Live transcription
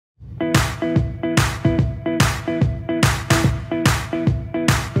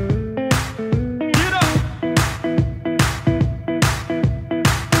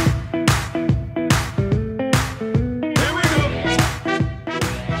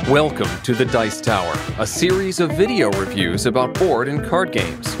Welcome to the Dice Tower, a series of video reviews about board and card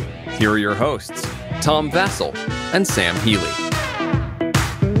games. Here are your hosts, Tom Vasel and Sam Healey.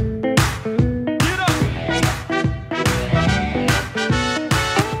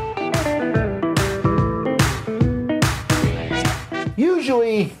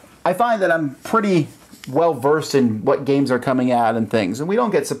 Usually, I find that I'm pretty well versed in what games are coming out and things, and we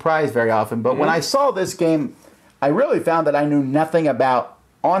don't get surprised very often. But when I saw this game, I really found that I knew nothing about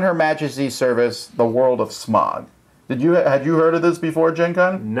On Her Majesty's service, The World of Smog. Had you heard of this before, Gen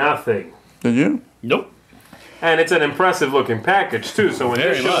Con? Nothing. Did you? Nope. And it's an impressive looking package too. So when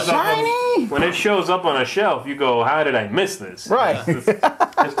it shows up on a shelf, you go, "How did I miss this?" Right. This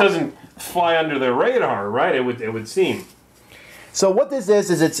doesn't fly under the radar, right? It would seem. So what this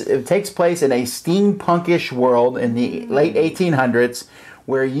is it takes place in a steampunkish world in the late 1800s,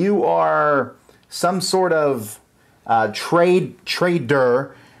 where you are some sort of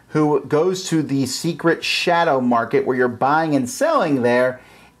trader who goes to the secret shadow market where you're buying and selling there,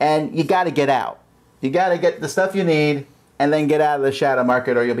 and you got to get out. You got to get the stuff you need and then get out of the shadow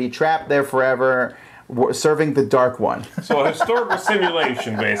market, or you'll be trapped there forever serving the Dark One. So a historical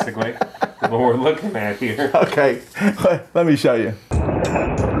simulation, basically, is what we're looking at here. Okay, let me show you.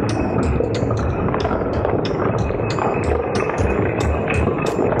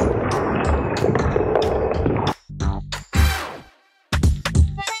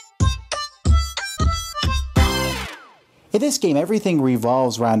 In this game, everything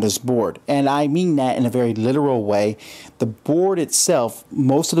revolves around this board, and I mean that in a very literal way. The board itself,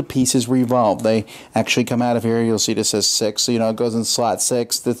 most of the pieces revolve. They actually come out of here. You'll see this says 6, so it goes in slot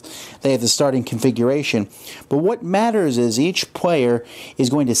 6. They have the starting configuration. But what matters is each player is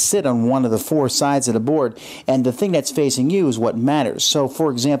going to sit on one of the 4 sides of the board, and the thing that's facing you is what matters. So,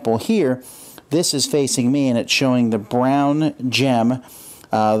 for example, here, this is facing me, and it's showing the brown gem,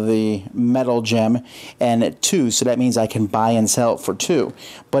 the metal gem, and at 2, so that means I can buy and sell it for 2.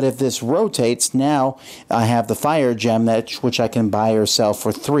 But if this rotates, now I have the fire gem, which I can buy or sell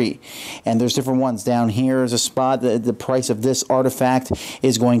for 3. And there's different ones. Down here is a spot. The price of this artifact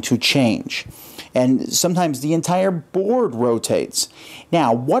is going to change. And sometimes the entire board rotates.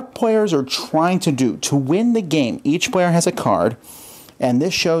 Now, what players are trying to do to win the game, each player has a card, and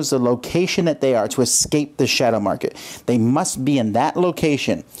this shows the location that they are to escape the shadow market. They must be in that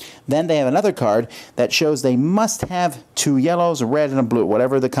location. Then they have another card that shows they must have 2 yellows, a red, and a blue,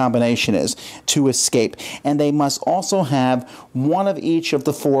 whatever the combination is, to escape. And they must also have one of each of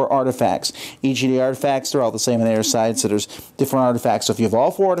the 4 artifacts. Each of the artifacts, they're all the same on the other side, so there's different artifacts. So if you have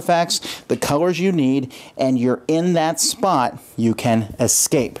all 4 artifacts, the colors you need, and you're in that spot, you can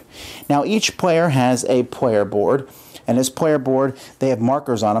escape. Now, each player has a player board. And this player board, they have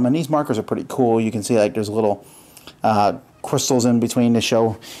markers on them, and these markers are pretty cool. You can see like there's little crystals in between to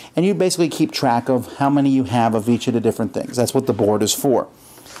show, and you basically keep track of how many you have of each of the different things. That's what the board is for.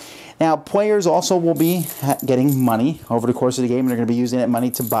 Now, players also will be getting money over the course of the game, and they're going to be using that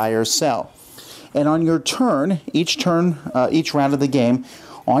money to buy or sell. And on your turn, each round of the game,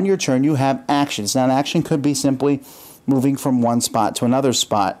 on your turn you have actions. Now, an action could be simply moving from one spot to another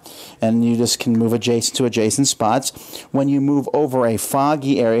spot, and you just can move adjacent to adjacent spots. When you move over a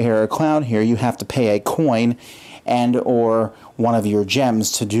foggy area here, a cloud here, you have to pay a coin and or one of your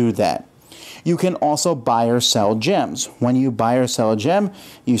gems to do that. You can also buy or sell gems. When you buy or sell a gem,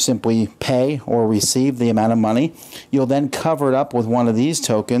 you simply pay or receive the amount of money. You'll then cover it up with one of these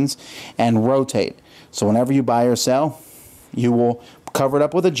tokens and rotate. So whenever you buy or sell, you will cover it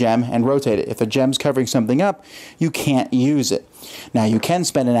up with a gem and rotate it. If a gem's covering something up, you can't use it. Now, you can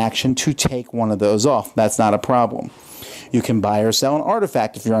spend an action to take one of those off. That's not a problem. You can buy or sell an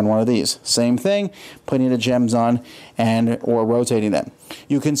artifact if you're on one of these. Same thing, putting the gems on or rotating them.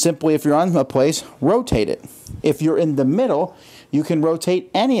 You can simply, if you're on a place, rotate it. If you're in the middle, you can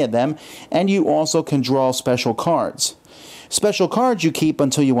rotate any of them, and you also can draw special cards. Special cards you keep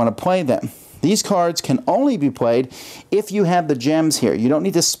until you want to play them. These cards can only be played if you have the gems here. You don't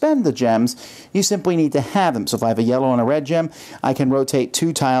need to spend the gems, you simply need to have them. So if I have a yellow and a red gem, I can rotate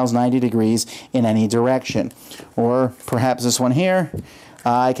 2 tiles 90 degrees in any direction. Or perhaps this one here,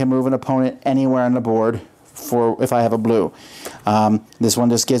 I can move an opponent anywhere on the board for if I have a blue. This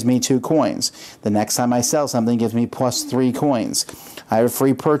one just gives me 2 coins. The next time I sell something, it gives me plus 3 coins. I have a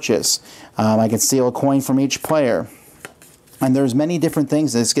free purchase. I can steal a coin from each player. And there's many different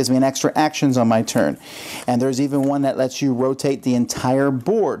things. This gives me an extra actions on my turn. And there's even one that lets you rotate the entire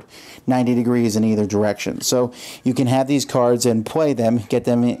board 90 degrees in either direction. So you can have these cards and play them,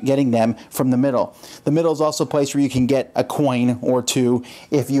 getting them from the middle. The middle is also a place where you can get a coin or 2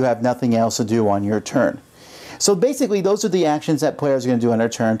 if you have nothing else to do on your turn. So basically, those are the actions that players are going to do on their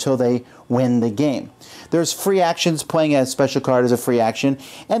turn until they win the game. There's free actions. Playing a special card is a free action.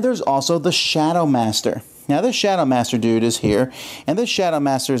 And there's also the Shadow Master. Now, this Shadow Master dude is here, and this Shadow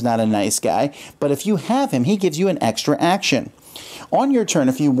Master is not a nice guy, but if you have him, he gives you an extra action. On your turn,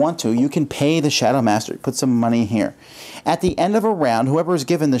 if you want to, you can pay the Shadow Master, put some money here. At the end of a round, whoever has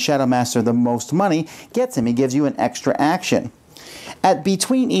given the Shadow Master the most money gets him. He gives you an extra action.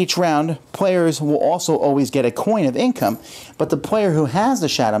 Between each round, players will also always get a coin of income, but the player who has the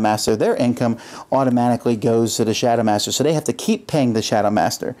Shadow Master, their income automatically goes to the Shadow Master, so they have to keep paying the Shadow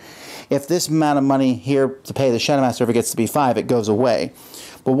Master. If this amount of money here to pay the Shadow Master ever gets to be 5, it goes away.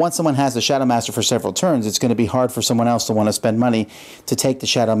 But once someone has the Shadow Master for several turns, it's going to be hard for someone else to want to spend money to take the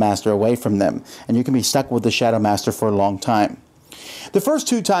Shadow Master away from them, and you can be stuck with the Shadow Master for a long time. The first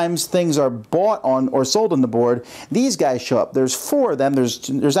 2 times things are bought on or sold on the board, these guys show up. There's 4 of them.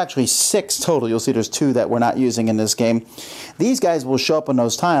 There's actually 6 total. You'll see there's 2 that we're not using in this game. These guys will show up on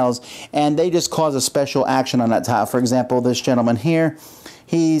those tiles, and they just cause a special action on that tile. For example, this gentleman here,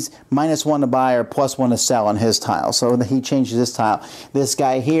 he's -1 to buy or +1 to sell on his tile. So he changes his tile. This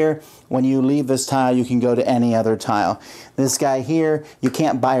guy here, when you leave this tile, you can go to any other tile. This guy here, you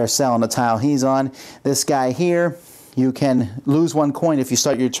can't buy or sell on the tile he's on. This guy here, you can lose 1 coin if you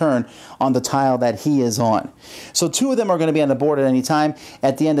start your turn on the tile that he is on. So 2 of them are going to be on the board at any time.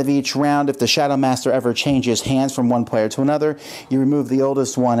 At the end of each round, if the Shadow Master ever changes hands from one player to another, you remove the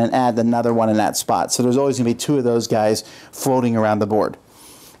oldest one and add another one in that spot. So there's always going to be 2 of those guys floating around the board.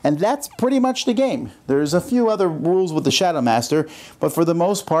 And that's pretty much the game. There's a few other rules with the Shadow Master, but for the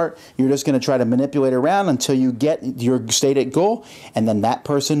most part, you're just going to try to manipulate around until you get your stated goal, and then that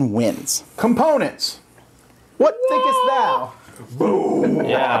person wins. Components. What thinkest thou? Boom.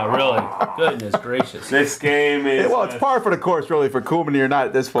 Yeah, really. Goodness gracious. This game is... Well, it's par for the course, really, for Koolman. You're not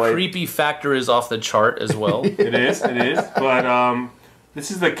at this point. Creepy factor is off the chart as well. It is. But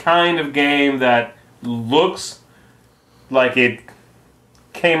this is the kind of game that looks like it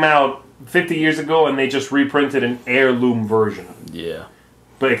came out 50 years ago and they just reprinted an heirloom version of it. Yeah.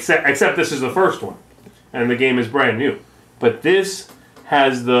 But except this is the first one, and the game is brand new. But this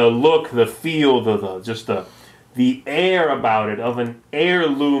has the look, the feel, the air about it of an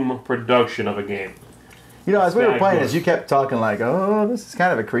heirloom production of a game. You know, as we were playing this, you kept talking like, "Oh, this is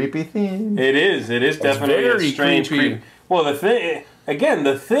kind of a creepy theme." It is. It is definitely a strange, creepy. Well, the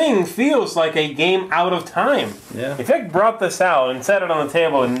thing feels like a game out of time. Yeah. If I brought this out and set it on the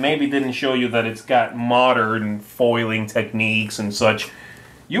table and maybe didn't show you that it's got modern foiling techniques and such,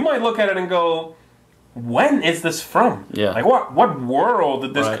 you might look at it and go, when is this from? Yeah. Like, what world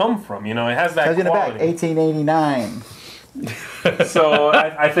did this come from? You know, it has that quality. In the back, 1889. So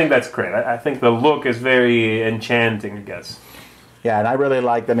I think that's great. I think the look is very enchanting, I guess. Yeah, and I really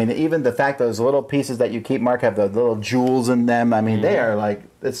like, I mean, even the fact those little pieces that you keep, Mark, have the little jewels in them. I mean, they are like,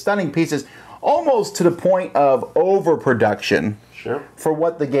 it's stunning pieces, almost to the point of overproduction. Sure. For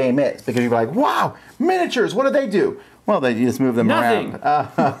what the game is. Because you're like, wow, miniatures, what do they do? Well, they just move them around.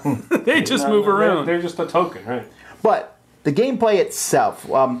 They just move around. They're just a token, right? But the gameplay itself,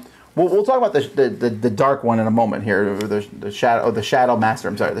 we'll talk about the dark one in a moment here. The Shadow Master.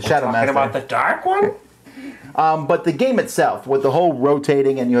 I'm sorry, the Shadow Master. Talking about the dark one. But the game itself, with the whole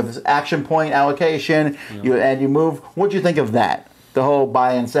rotating and you have this action point allocation, and you move. What do you think of that? The whole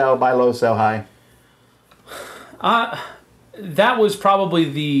buy and sell, buy low, sell high. That was probably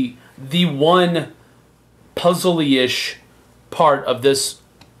the one puzzly-ish part of this,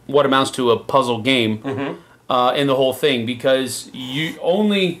 what amounts to a puzzle game, in the whole thing, because you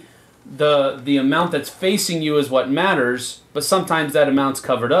only the amount that's facing you is what matters, but sometimes that amount's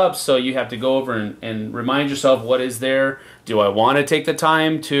covered up, so you have to go over and remind yourself what is there. Do I want to take the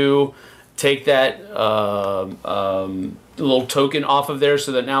time to take that little token off of there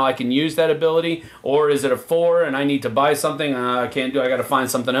so that now I can use that ability, or is it a 4 and I need to buy something? I can't do. I got to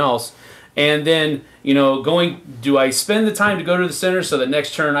find something else. And then, you know, do I spend the time to go to the center so that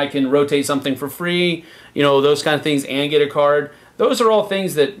next turn I can rotate something for free? You know, those kind of things, and get a card. Those are all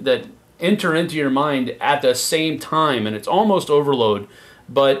things that enter into your mind at the same time, and it's almost overload,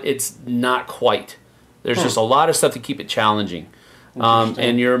 but it's not quite. There's just a lot of stuff to keep it challenging.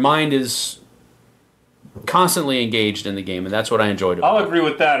 And your mind is constantly engaged in the game, and that's what I enjoyed about it. I'll agree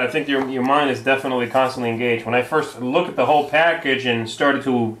with that. I think your mind is definitely constantly engaged. When I first looked at the whole package and started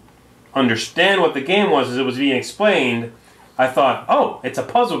to understand what the game was as it was being explained, I thought, oh, it's a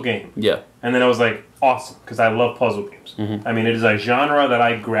puzzle game. Yeah. And then I was like, awesome, because I love puzzle games. I mean, it is a genre that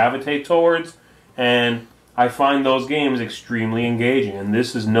I gravitate towards, and I find those games extremely engaging, and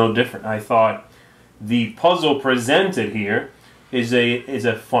this is no different. I thought the puzzle presented here is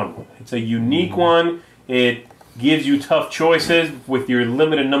a fun one. It's a unique one. It gives you tough choices with your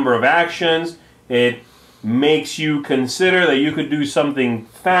limited number of actions. It makes you consider that you could do something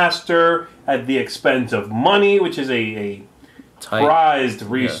faster at the expense of money, which is a prized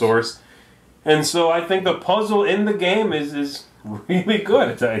resource. Yes. And so I think the puzzle in the game is really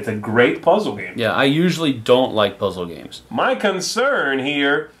good. It's a great puzzle game. Yeah, I usually don't like puzzle games. My concern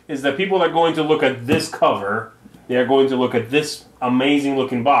here is that people are going to look at this cover, they are going to look at this amazing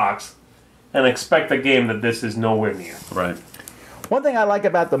looking box, and expect a game that this is nowhere near. Right. One thing I like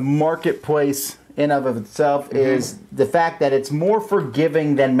about the marketplace in of itself is the fact that it's more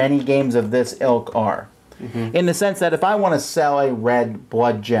forgiving than many games of this ilk are. In the sense that if I want to sell a red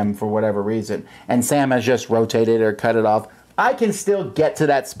blood gem for whatever reason, and Sam has just rotated or cut it off, I can still get to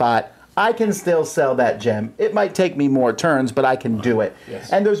that spot. I can still sell that gem. It might take me more turns, but I can do it.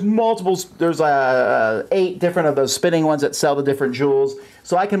 Yes. And there's there's 8 different of those spinning ones that sell the different jewels.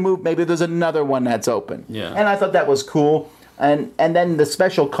 So I can move, maybe there's another one that's open. Yeah. And I thought that was cool. And then the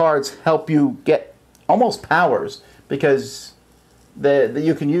special cards help you get almost powers, because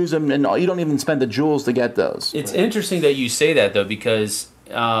you can use them, and you don't even spend the jewels to get those. It's interesting that you say that, though, because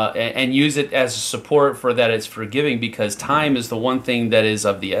and use it as support for that it's forgiving, because time is the one thing that is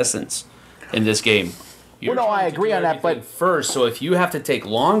of the essence in this game. I agree on that, but first, so if you have to take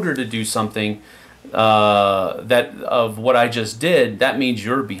longer to do something of what I just did, that means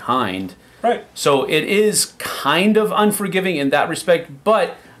you're behind. Right. So it is kind of unforgiving in that respect,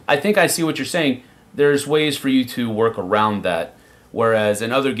 but I think I see what you're saying. There's ways for you to work around that. Whereas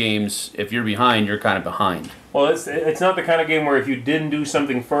in other games, if you're behind, you're kind of behind. Well, it's not the kind of game where if you didn't do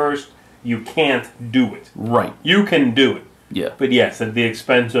something first, you can't do it. Right. You can do it. Yeah. But yes, at the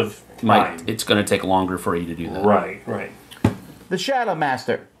expense of time. It's going to take longer for you to do that. Right, right. The Shadow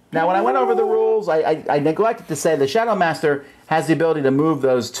Master. Now, when I went over the rules, I neglected to say the Shadow Master has the ability to move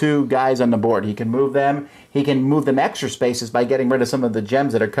those 2 guys on the board. He can move them. He can move them extra spaces by getting rid of some of the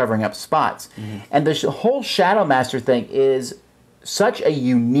gems that are covering up spots. And the whole Shadow Master thing is such a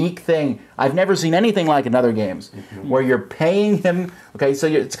unique thing. I've never seen anything like in other games where you're paying him. Okay, so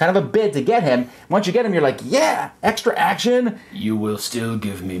it's kind of a bid to get him. Once you get him, you're like, yeah, extra action. You will still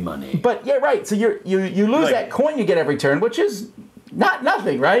give me money. But yeah, right. So you lose that coin you get every turn, which is not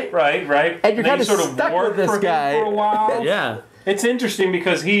nothing, right? Right. And you're kind of stuck with this guy for a while. Yeah, it's interesting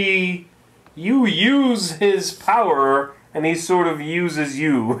because you use his power, and he sort of uses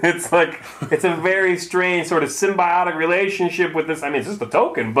you. It's like, it's a very strange sort of symbiotic relationship with this. I mean, it's just a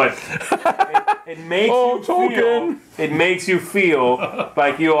token, but it makes you feel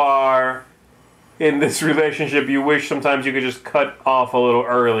like you are in this relationship. You wish sometimes you could just cut off a little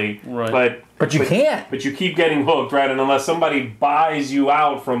early. Right. But you can't. But you keep getting hooked, right? And unless somebody buys you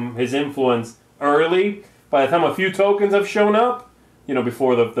out from his influence early, by the time a few tokens have shown up,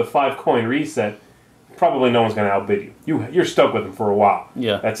 before the 5 coin reset, probably no one's going to outbid you. You're stuck with them for a while.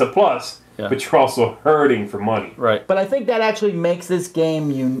 Yeah. That's a plus, but you're also hurting for money. Right. But I think that actually makes this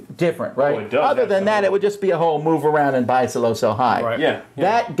game different, right? Oh, it does. Other than that, it would just be a whole move around and buy so low, so high. Right. Yeah.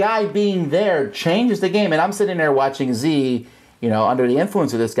 That guy being there changes the game. And I'm sitting there watching Zee, under the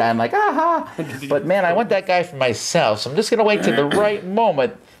influence of this guy. I'm like, aha. But man, I want that guy for myself. So I'm just going to wait till the right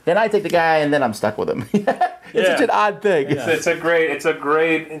moment. Then I take the guy, and then I'm stuck with him. It's such an odd thing. It's a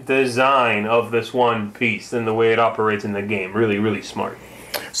great design of this one piece and the way it operates in the game. Really, really smart.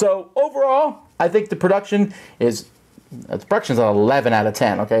 So overall, I think the production's an 11 out of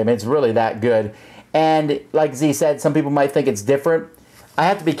 10. Okay, I mean, it's really that good. And like Z said, some people might think it's different. I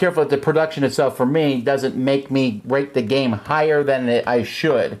have to be careful that the production itself, for me, doesn't make me rate the game higher than I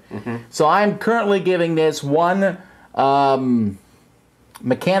should. So I'm currently giving this one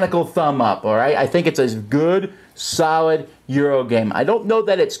mechanical thumb up, all right? I think it's a good, solid Euro game. I don't know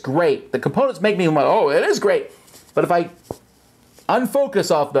that it's great. The components make me like, oh, it is great. But if I unfocus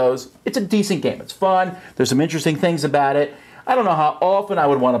off those, it's a decent game. It's fun. There's some interesting things about it. I don't know how often I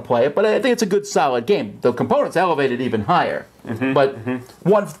would want to play it, but I think it's a good, solid game. The components elevate it even higher. But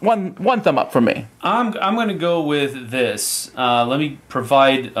one thumb up for me. I'm going to go with this. Let me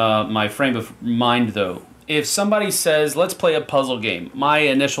provide my frame of mind, though. If somebody says, let's play a puzzle game, my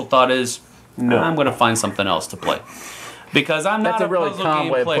initial thought is, no, I'm going to find something else to play. Because I'm not a puzzle game player. That's a really calm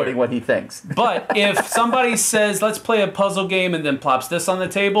way of putting what he thinks. But if somebody says, let's play a puzzle game, and then plops this on the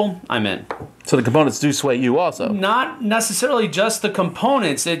table, I'm in. So the components do sway you also? Not necessarily just the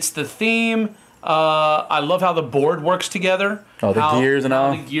components. It's the theme. I love how the board works together. Oh, the gears and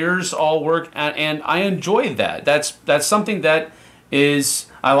all? The gears all work, and I enjoy that. That's something that is...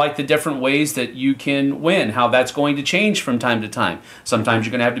 I like the different ways that you can win, how that's going to change from time to time. Sometimes you're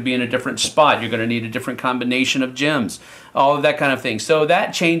going to have to be in a different spot. You're going to need a different combination of gems, all of that kind of thing. So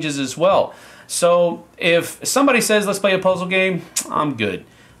that changes as well. So if somebody says, let's play a puzzle game, I'm good.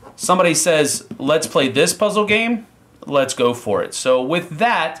 Somebody says, let's play this puzzle game, let's go for it. So with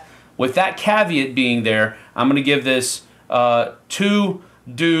that caveat being there, I'm going to give this 2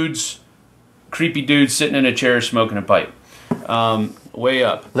 dudes, creepy dudes sitting in a chair smoking a pipe. Way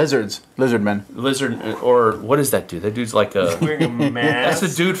up. Lizard men. Lizard, or what does that dude? That dude's like a... Wearing a mask.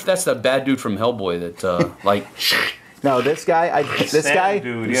 That's the dude, that's the bad dude from Hellboy that, like... No, this guy, this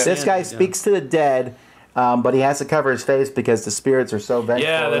guy speaks to the dead, but he has to cover his face because the spirits are so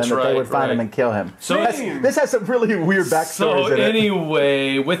vengeful that's that right, they would find him and kill him. So this has some really weird backstories So in it.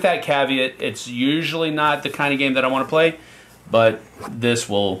 anyway, with that caveat, it's usually not the kind of game that I want to play, but this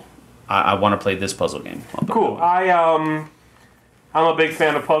will... I want to play this puzzle game. Cool. I'm a big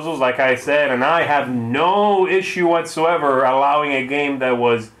fan of puzzles, like I said, and I have no issue whatsoever allowing a game that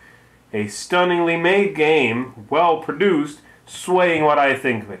was a stunningly made game, well produced, swaying what I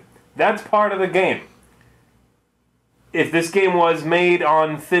think of it. That's part of the game. If this game was made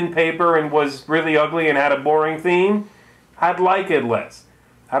on thin paper and was really ugly and had a boring theme, I'd like it less.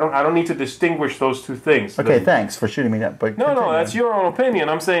 I don't need to distinguish those two things. Okay, thanks for shooting me that. But No, that's your own opinion.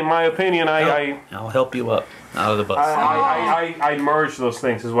 I'm saying my opinion. I'll help you up out of the bus. I merge those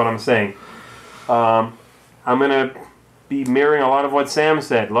things, is what I'm saying. I'm gonna be mirroring a lot of what Sam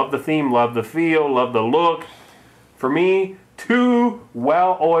said. Love the theme, love the feel, love the look. For me, 2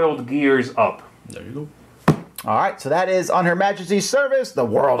 well-oiled gears up. There you go. All right, so that is on Her Majesty's service, The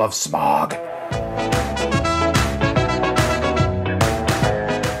World of Smog.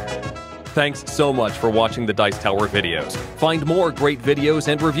 Thanks so much for watching the Dice Tower videos. Find more great videos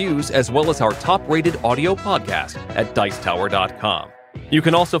and reviews, as well as our top-rated audio podcast at Dicetower.com. You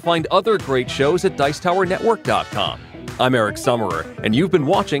can also find other great shows at Dicetowernetwork.com. I'm Eric Summerer, and you've been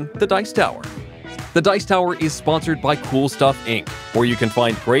watching The Dice Tower. The Dice Tower is sponsored by Cool Stuff Inc., where you can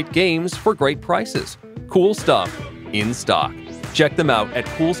find great games for great prices. Cool stuff in stock. Check them out at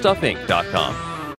CoolStuffInc.com.